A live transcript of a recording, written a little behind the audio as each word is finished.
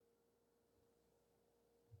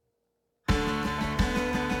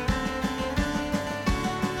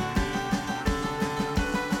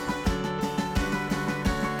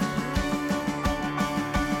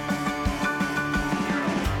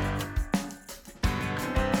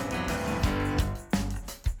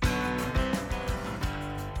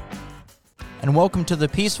and welcome to the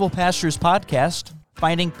Peaceful Pastures Podcast,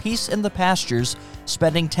 finding peace in the pastures,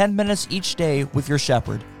 spending 10 minutes each day with your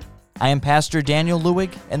shepherd. I am Pastor Daniel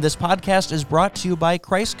Lewig, and this podcast is brought to you by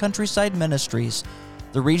Christ Countryside Ministries,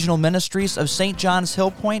 the regional ministries of St. John's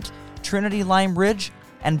Hill Point, Trinity Lime Ridge,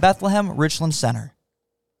 and Bethlehem Richland Center.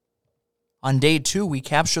 On day 2, we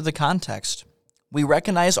capture the context. We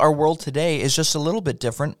recognize our world today is just a little bit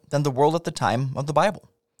different than the world at the time of the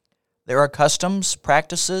Bible. There are customs,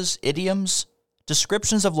 practices, idioms,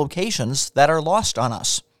 descriptions of locations that are lost on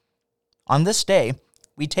us. On this day,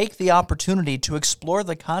 we take the opportunity to explore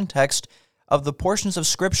the context of the portions of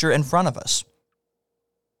Scripture in front of us.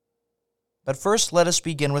 But first, let us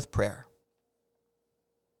begin with prayer.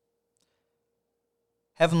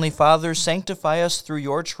 Heavenly Father, sanctify us through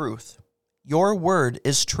your truth. Your word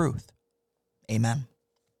is truth. Amen.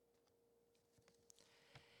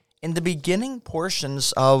 In the beginning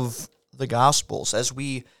portions of the Gospels, as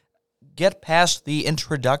we get past the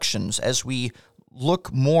introductions, as we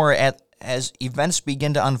look more at as events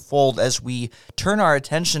begin to unfold, as we turn our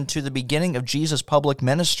attention to the beginning of Jesus' public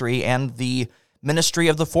ministry and the ministry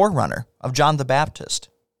of the forerunner, of John the Baptist,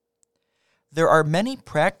 there are many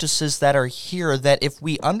practices that are here that if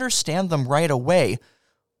we understand them right away,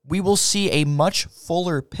 we will see a much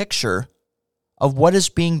fuller picture of what is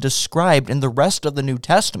being described in the rest of the New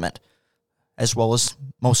Testament, as well as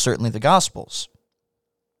most certainly the Gospels.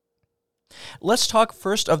 Let's talk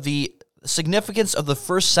first of the significance of the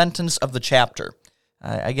first sentence of the chapter.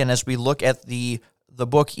 Again, as we look at the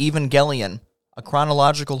book Evangelion, a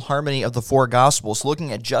chronological harmony of the four Gospels,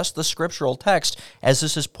 looking at just the scriptural text as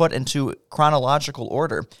this is put into chronological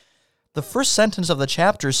order. The first sentence of the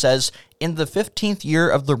chapter says, "In the 15th year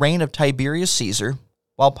of the reign of Tiberius Caesar,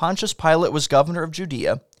 while Pontius Pilate was governor of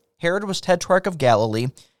Judea, Herod was tetrarch of Galilee,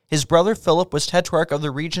 his brother Philip was tetrarch of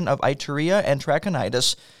the region of Iturea and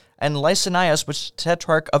Trachonitis, and Lysanias was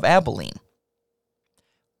tetrarch of Abilene."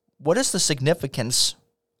 What is the significance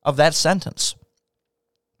of that sentence?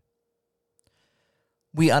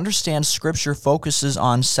 We understand Scripture focuses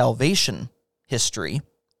on salvation history,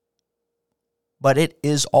 but it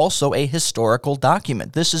is also a historical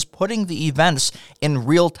document. This is putting the events in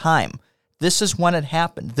real time. This is when it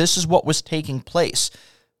happened. This is what was taking place.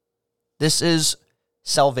 This is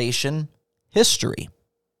salvation history.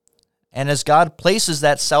 And as God places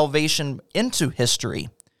that salvation into history,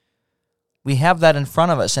 we have that in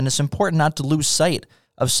front of us, and it's important not to lose sight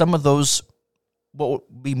of some of those,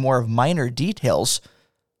 what would be more of minor details,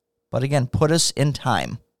 but again, put us in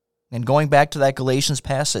time. And going back to that Galatians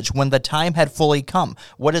passage, when the time had fully come,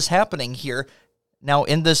 what is happening here now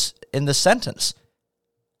in this sentence?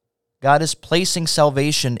 God is placing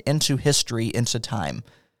salvation into history, into time.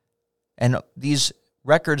 And these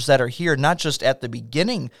records that are here, not just at the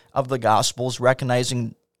beginning of the Gospels,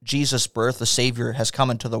 recognizing Jesus' birth, the Savior has come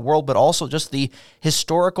into the world, but also just the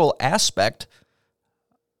historical aspect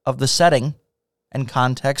of the setting and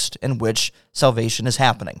context in which salvation is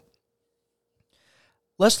happening.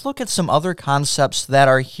 Let's look at some other concepts that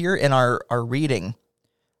are here in our reading.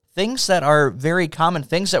 Things that are very common,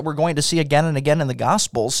 things that we're going to see again and again in the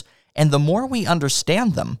Gospels, and the more we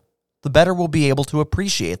understand them, the better we'll be able to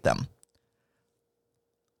appreciate them.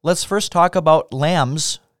 Let's first talk about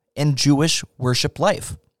lambs in Jewish worship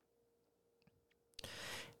life.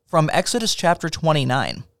 From Exodus chapter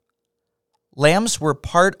 29, lambs were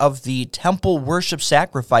part of the temple worship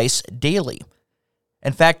sacrifice daily.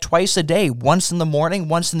 In fact, twice a day, once in the morning,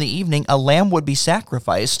 once in the evening, a lamb would be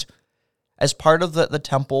sacrificed as part of the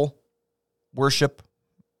temple worship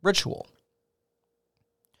ritual.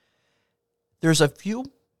 There's a few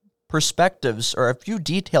perspectives or a few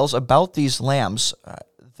details about these lambs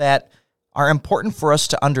that are important for us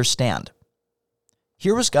to understand.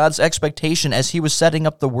 Here was God's expectation as he was setting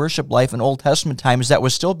up the worship life in Old Testament times that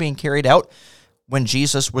was still being carried out when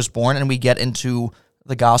Jesus was born, and we get into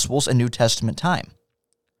the Gospels and New Testament time.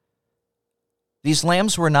 These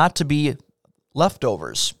lambs were not to be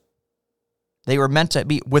leftovers. They were meant to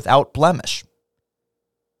be without blemish.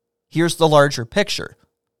 Here's the larger picture.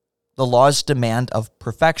 The law's demand of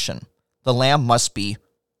perfection. The lamb must be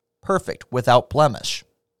perfect, without blemish.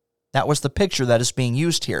 That was the picture that is being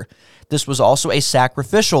used here. This was also a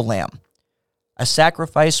sacrificial lamb. A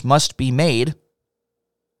sacrifice must be made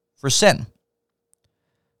for sin.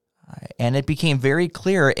 And it became very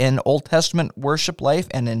clear in Old Testament worship life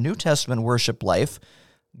and in New Testament worship life,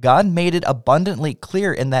 God made it abundantly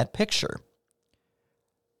clear in that picture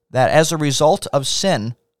that as a result of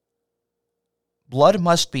sin, blood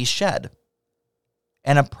must be shed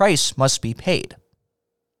and a price must be paid.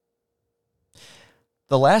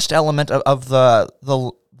 The last element of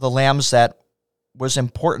the lambs that was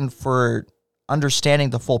important for understanding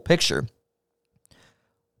the full picture,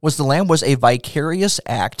 was the lamb was a vicarious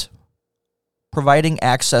act providing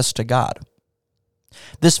access to God.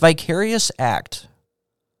 This vicarious act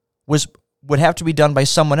would have to be done by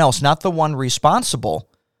someone else, not the one responsible,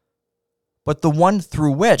 but the one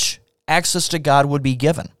through which access to God would be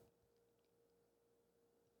given,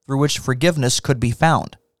 through which forgiveness could be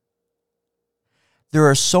found. There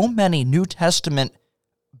are so many New Testament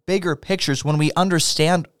bigger pictures when we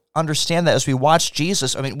understand that as we watch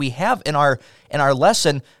Jesus. I mean, we have in our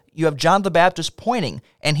lesson, you have John the Baptist pointing,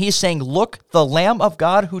 and he's saying, "Look, the Lamb of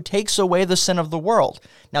God who takes away the sin of the world."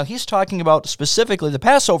 Now, he's talking about specifically the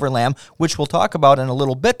Passover lamb, which we'll talk about in a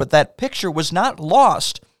little bit, but that picture was not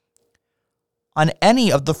lost on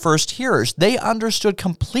any of the first hearers. They understood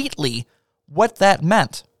completely what that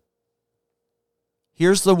meant.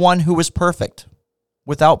 Here's the one who was perfect,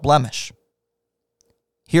 without blemish.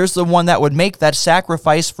 Here's the one that would make that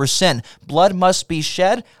sacrifice for sin. Blood must be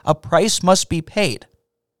shed, a price must be paid.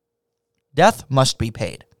 Death must be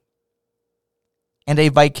paid. And a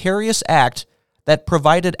vicarious act that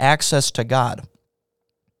provided access to God.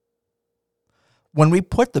 When we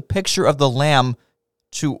put the picture of the Lamb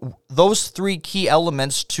to those three key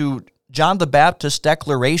elements to John the Baptist's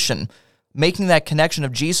declaration, making that connection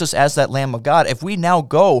of Jesus as that Lamb of God, if we now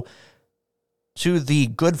go to the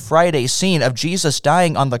Good Friday scene of Jesus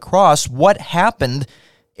dying on the cross, what happened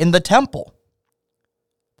in the temple?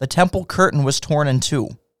 The temple curtain was torn in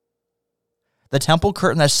two. The temple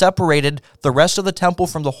curtain that separated the rest of the temple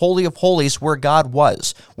from the Holy of Holies where God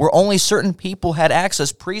was, where only certain people had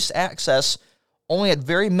access, priests access, only at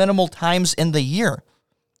very minimal times in the year,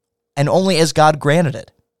 and only as God granted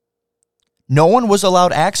it. No one was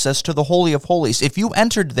allowed access to the Holy of Holies. If you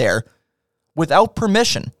entered there without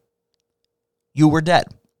permission, you were dead.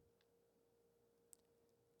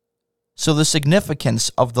 So the significance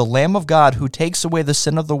of the Lamb of God who takes away the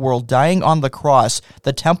sin of the world dying on the cross,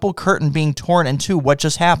 the temple curtain being torn in two, what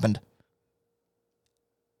just happened?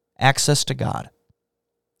 Access to God.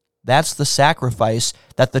 That's the sacrifice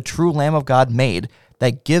that the true Lamb of God made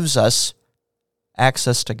that gives us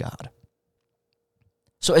access to God.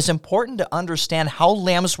 So it's important to understand how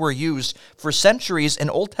lambs were used for centuries in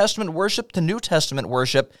Old Testament worship to New Testament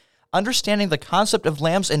worship, understanding the concept of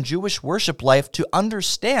lambs in Jewish worship life to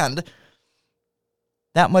understand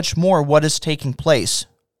that much more what is taking place.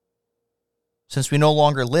 Since we no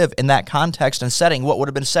longer live in that context and setting, what would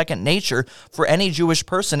have been second nature for any Jewish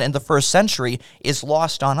person in the first century is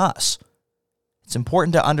lost on us. It's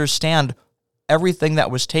important to understand everything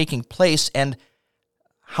that was taking place and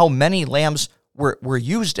how many lambs were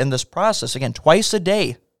used in this process. Again, twice a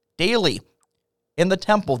day, daily, in the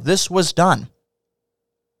temple, this was done.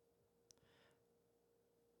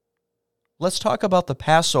 Let's talk about the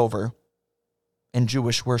Passover in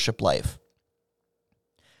Jewish worship life.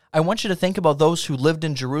 I want you to think about those who lived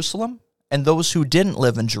in Jerusalem and those who didn't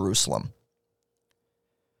live in Jerusalem.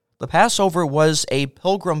 The Passover was a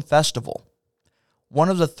pilgrim festival, one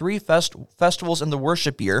of the three festivals in the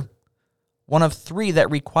worship year, one of three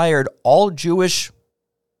that required all Jewish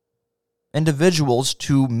individuals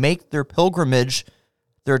to make their pilgrimage,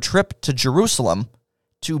 their trip to Jerusalem,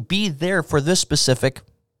 to be there for this specific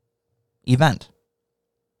event.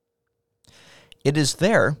 It is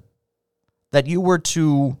there that you were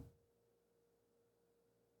to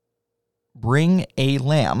bring a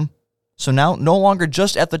lamb. So now no longer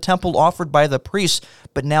just at the temple offered by the priests,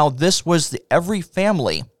 but now this was every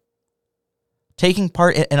family taking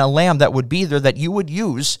part in a lamb that would be there that you would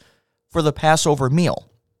use for the Passover meal.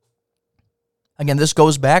 Again, this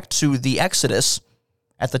goes back to the Exodus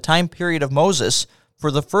at the time period of Moses for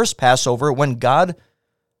the first Passover when God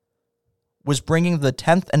was bringing the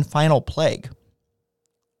 10th and final plague,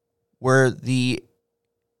 where the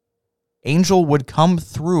angel would come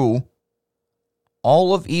through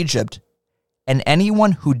all of Egypt, and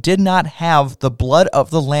anyone who did not have the blood of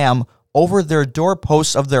the lamb over their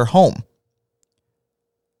doorposts of their home,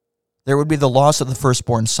 there would be the loss of the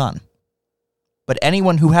firstborn son. But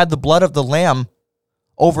anyone who had the blood of the lamb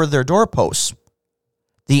over their doorposts,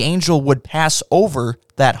 the angel would pass over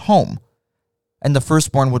that home, and the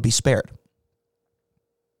firstborn would be spared.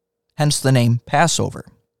 Hence the name Passover.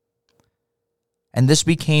 And this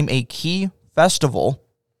became a key festival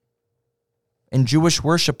in Jewish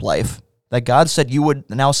worship life that God said you would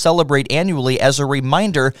now celebrate annually as a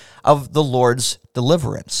reminder of the Lord's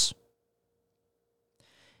deliverance.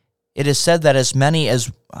 It is said that as many as,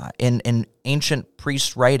 in ancient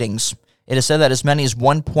priest writings, it is said that as many as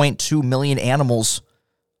 1.2 million animals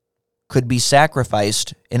could be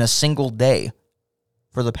sacrificed in a single day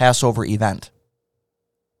for the Passover event.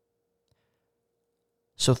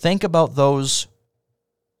 So think about those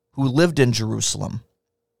who lived in Jerusalem.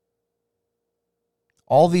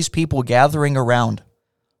 All these people gathering around,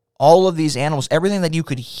 all of these animals, everything that you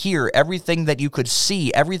could hear, everything that you could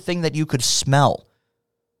see, everything that you could smell,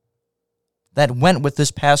 that went with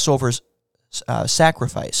this Passover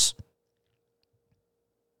sacrifice.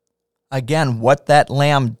 Again, what that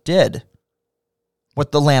lamb did,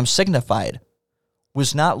 what the lamb signified,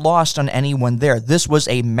 was not lost on anyone there. This was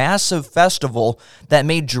a massive festival that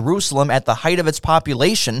made Jerusalem at the height of its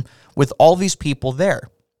population with all these people there.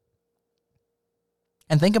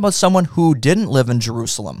 And think about someone who didn't live in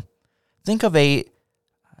Jerusalem. Think of a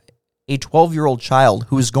 12-year-old child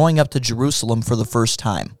who is going up to Jerusalem for the first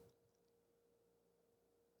time.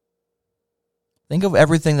 Think of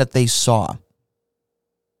everything that they saw.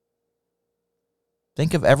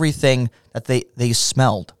 Think of everything that they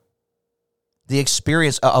smelled. The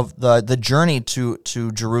experience of the journey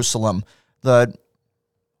to Jerusalem, the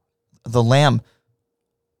lamb,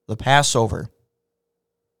 the Passover,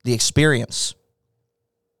 the experience.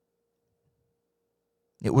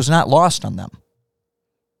 It was not lost on them.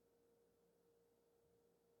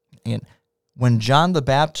 And when John the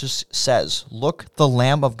Baptist says, "Look, the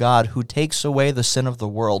Lamb of God who takes away the sin of the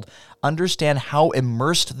world," understand how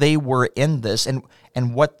immersed they were in this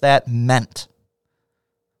and what that meant.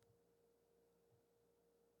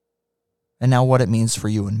 And now what it means for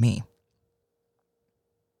you and me.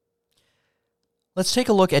 Let's take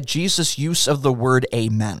a look at Jesus' use of the word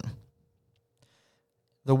amen.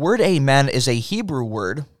 The word amen is a Hebrew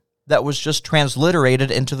word that was just transliterated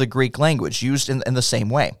into the Greek language, used in the same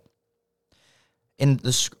way. In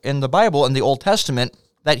the Bible, in the Old Testament,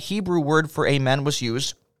 that Hebrew word for amen was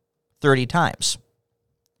used 30 times.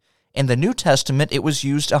 In the New Testament, it was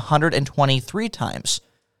used 123 times.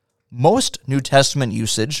 Most New Testament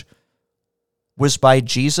usage was by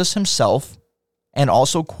Jesus himself and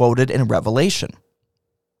also quoted in Revelation.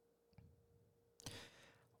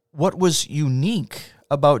 What was unique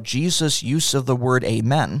about Jesus' use of the word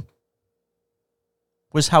amen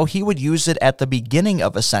was how he would use it at the beginning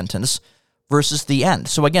of a sentence versus the end.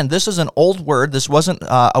 So again, this is an old word. This wasn't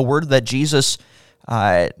a word that Jesus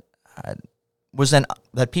that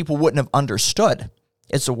people wouldn't have understood.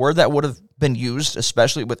 It's a word that would have been used,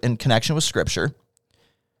 especially in connection with Scripture.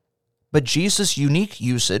 But Jesus' unique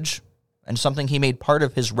usage, and something he made part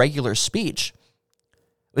of his regular speech,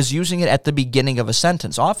 was using it at the beginning of a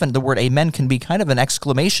sentence. Often the word amen can be kind of an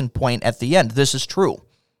exclamation point at the end. This is true.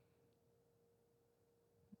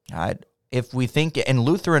 If we think in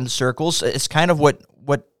Lutheran circles, it's kind of what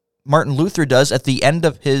Martin Luther does at the end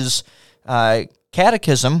of his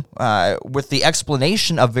catechism with the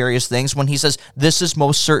explanation of various things when he says, "This is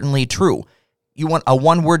most certainly true." You want a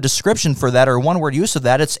one-word description for that or a one-word use of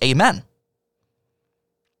that, it's amen.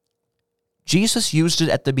 Jesus used it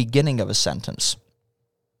at the beginning of a sentence.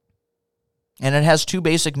 And it has two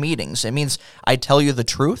basic meanings. It means, I tell you the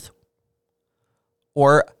truth,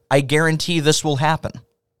 or I guarantee this will happen.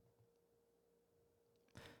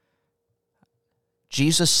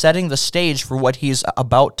 Jesus setting the stage for what he's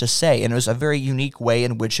about to say, and it was a very unique way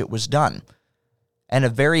in which it was done. And a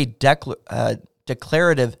very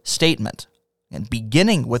declarative statement, and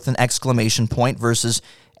beginning with an exclamation point versus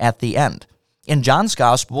at the end. In John's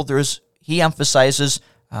Gospel, he emphasizes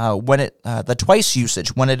the twice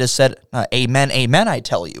usage, when it is said, amen, amen, I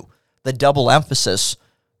tell you, the double emphasis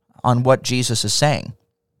on what Jesus is saying.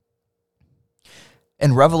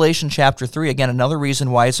 In Revelation chapter 3, again, another reason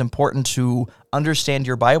why it's important to understand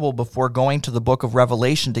your Bible before going to the book of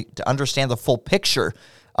Revelation to understand the full picture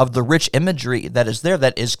of the rich imagery that is there,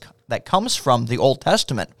 that comes from the Old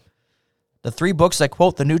Testament. The three books that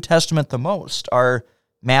quote the New Testament the most are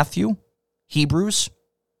Matthew, Hebrews,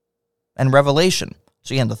 and Revelation.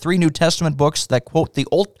 So again, the three New Testament books that quote the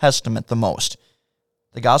Old Testament the most: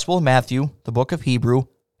 the Gospel of Matthew, the book of Hebrew,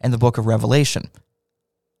 and the book of Revelation.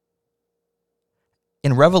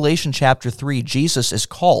 In Revelation chapter 3, Jesus is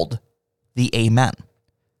called the Amen.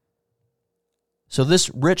 So this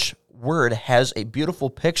rich word has a beautiful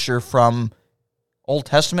picture from Old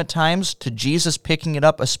Testament times to Jesus picking it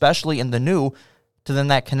up, especially in the New, to then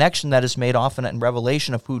that connection that is made often in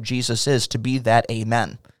Revelation of who Jesus is, to be that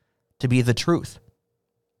Amen, to be the truth.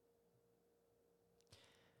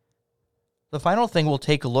 The final thing we'll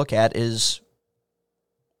take a look at is,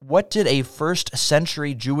 what did a first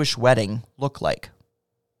century Jewish wedding look like?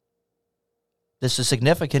 This is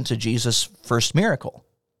significant to Jesus' first miracle.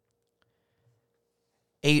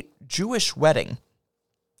 A Jewish wedding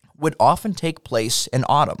would often take place in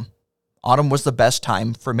autumn. Autumn was the best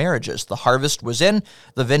time for marriages. The harvest was in,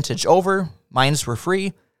 the vintage over, minds were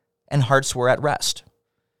free, and hearts were at rest.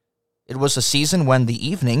 It was a season when the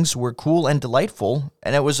evenings were cool and delightful,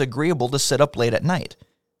 and it was agreeable to sit up late at night.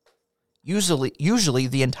 Usually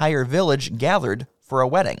the entire village gathered for a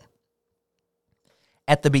wedding.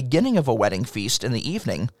 At the beginning of a wedding feast in the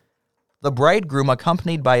evening, the bridegroom,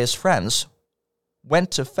 accompanied by his friends,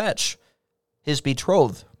 went to fetch his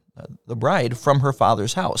betrothed, the bride, from her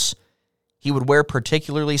father's house. He would wear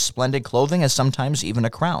particularly splendid clothing, and sometimes even a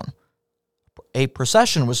crown. A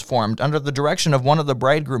procession was formed under the direction of one of the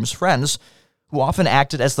bridegroom's friends, who often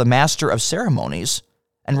acted as the master of ceremonies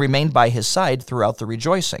and remained by his side throughout the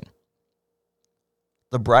rejoicing.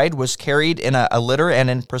 The bride was carried in a litter and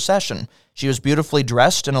in procession. She was beautifully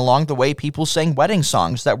dressed, and along the way people sang wedding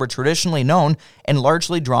songs that were traditionally known and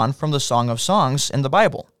largely drawn from the Song of Songs in the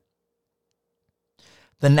Bible.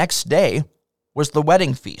 The next day was the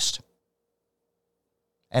wedding feast.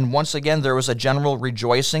 And once again, there was a general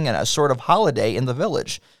rejoicing and a sort of holiday in the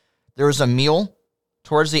village. There was a meal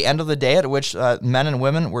towards the end of the day at which men and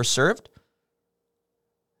women were served,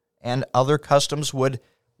 and other customs would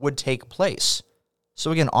take place.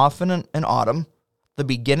 So again, often in autumn, the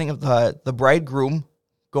beginning of the bridegroom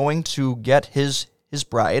going to get his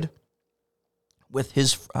bride with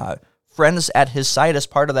his friends at his side as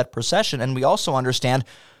part of that procession. And we also understand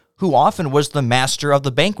who often was the master of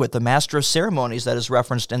the banquet, the master of ceremonies that is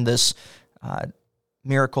referenced in this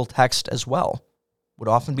miracle text as well, would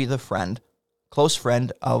often be the friend, close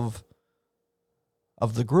friend of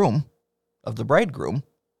the groom, of the bridegroom,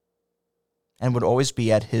 and would always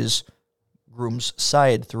be at his groom's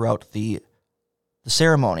side throughout the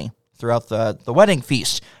ceremony, throughout the wedding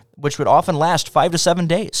feast, which would often last 5 to 7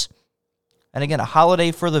 days. And again, a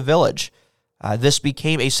holiday for the village. This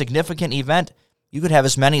became a significant event. You could have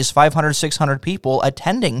as many as 500, 600 people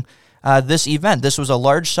attending this event. This was a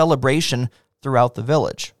large celebration throughout the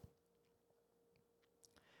village.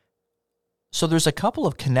 So there's a couple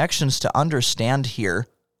of connections to understand here,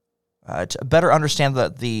 to better understand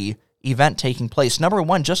the event taking place. Number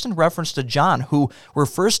one, just in reference to John, who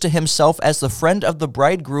refers to himself as the friend of the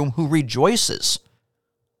bridegroom who rejoices.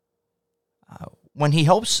 When he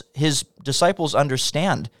helps his disciples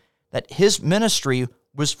understand that his ministry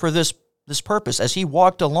was for this purpose, as he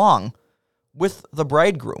walked along with the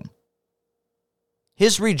bridegroom.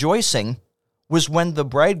 His rejoicing was when the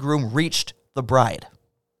bridegroom reached the bride.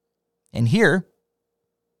 And here,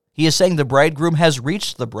 he is saying the bridegroom has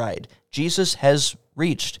reached the bride. Jesus has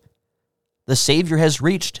reached. The Savior has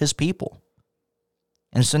reached his people.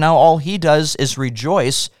 And so now all he does is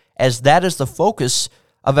rejoice, as that is the focus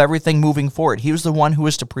of everything moving forward. He was the one who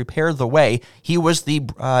was to prepare the way. He was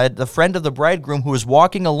the friend of the bridegroom who was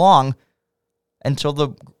walking along until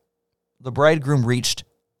the bridegroom reached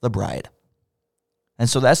the bride. And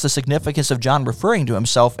so that's the significance of John referring to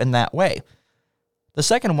himself in that way. The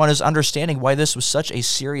second one is understanding why this was such a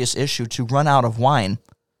serious issue to run out of wine.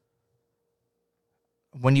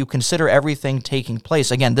 When you consider everything taking place,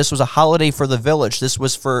 again, this was a holiday for the village. This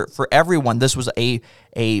was for everyone. This was a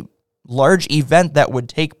large event that would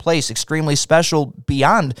take place, extremely special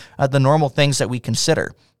beyond the normal things that we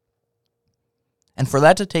consider. And for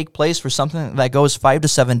that to take place for something that goes 5 to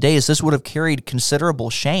 7 days, this would have carried considerable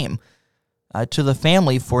shame to the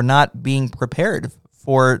family for not being prepared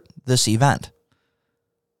for this event.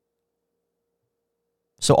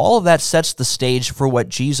 So all of that sets the stage for what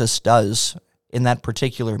Jesus does in that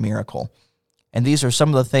particular miracle. And these are some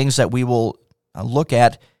of the things that we will look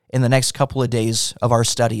at in the next couple of days of our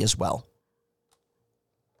study as well.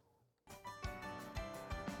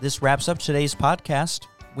 This wraps up today's podcast.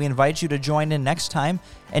 We invite you to join in next time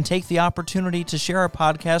and take the opportunity to share our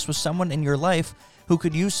podcast with someone in your life who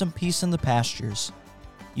could use some peace in the pastures.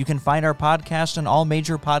 You can find our podcast on all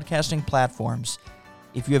major podcasting platforms.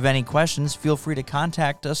 If you have any questions, feel free to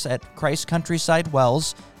contact us at Christ Countryside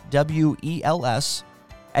Wells, WELS,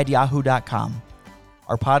 @yahoo.com.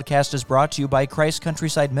 Our podcast is brought to you by Christ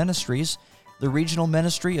Countryside Ministries, the regional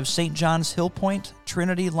ministry of St. John's Hill Point,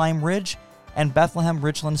 Trinity Lime Ridge, and Bethlehem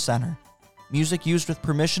Richland Center. Music used with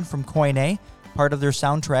permission from Koine, part of their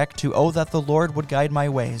soundtrack to Oh That the Lord Would Guide My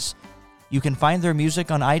Ways. You can find their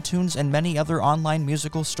music on iTunes and many other online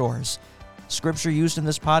musical stores. Scripture used in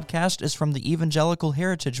this podcast is from the Evangelical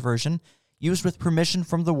Heritage Version, used with permission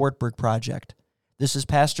from the Wartburg Project. This is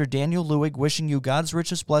Pastor Daniel Lewig wishing you God's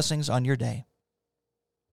richest blessings on your day.